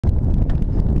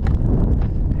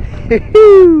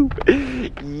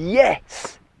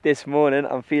Yes! This morning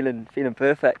I'm feeling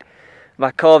perfect.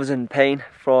 My calves in pain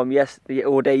from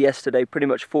all day yesterday, pretty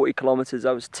much 40 kilometers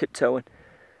I was tiptoeing.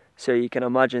 So you can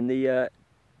imagine the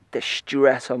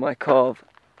stress on my calf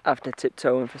after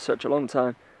tiptoeing for such a long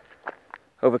time.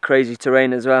 Over crazy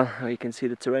terrain as well. You can see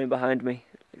the terrain behind me.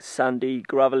 It's sandy,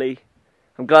 gravelly.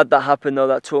 I'm glad that happened though.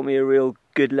 That taught me a real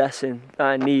good lesson that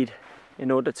I need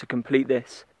in order to complete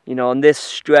this. You know, on this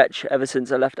stretch, ever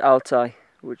since I left Altai,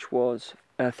 which was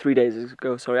 3 days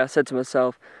ago, I said to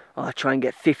myself, oh, I'll try and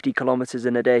get 50 kilometers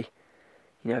in a day.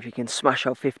 You know, if you can smash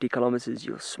out 50 kilometers,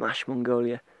 you'll smash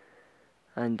Mongolia.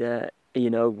 And, you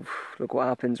know, look what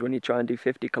happens when you try and do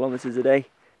 50 kilometers a day.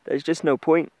 There's just no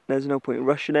point. There's no point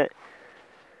rushing it.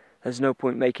 There's no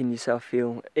point making yourself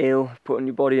feel ill, putting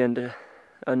your body under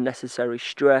unnecessary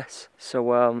stress.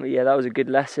 So, yeah, that was a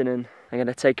good lesson, and I'm going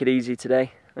to take it easy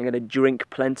today. I'm going to drink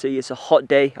plenty. It's a hot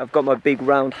day. I've got my big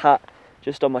round hat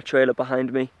just on my trailer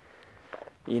behind me.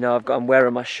 You know, I'm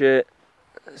wearing my shirt,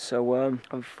 so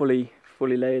I'm fully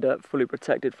laid up, fully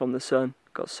protected from the sun.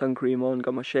 Got sun cream on,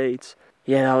 got my shades.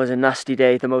 Yeah, that was a nasty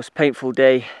day, the most painful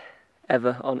day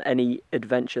ever on any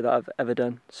adventure that I've ever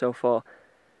done so far.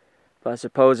 But I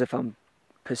suppose if I'm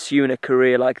pursuing a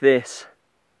career like this,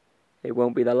 it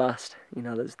won't be the last. You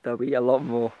know, there'll be a lot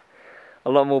more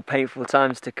painful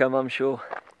times to come, I'm sure.